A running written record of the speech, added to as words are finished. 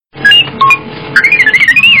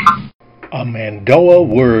A Mandoa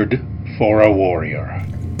word for a warrior.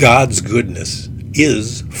 God's goodness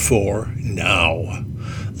is for now.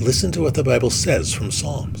 Listen to what the Bible says from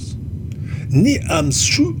Psalms. Ni am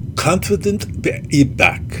confident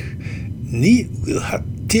be'ibak. Ni will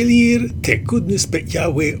hatilir te goodness be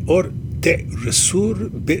Yahweh or te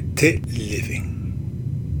resur be te living.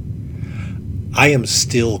 I am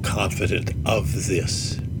still confident of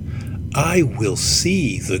this. I will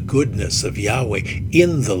see the goodness of Yahweh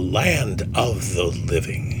in the land of the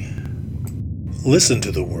living. Listen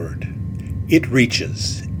to the word. It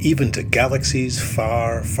reaches even to galaxies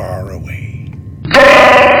far, far away.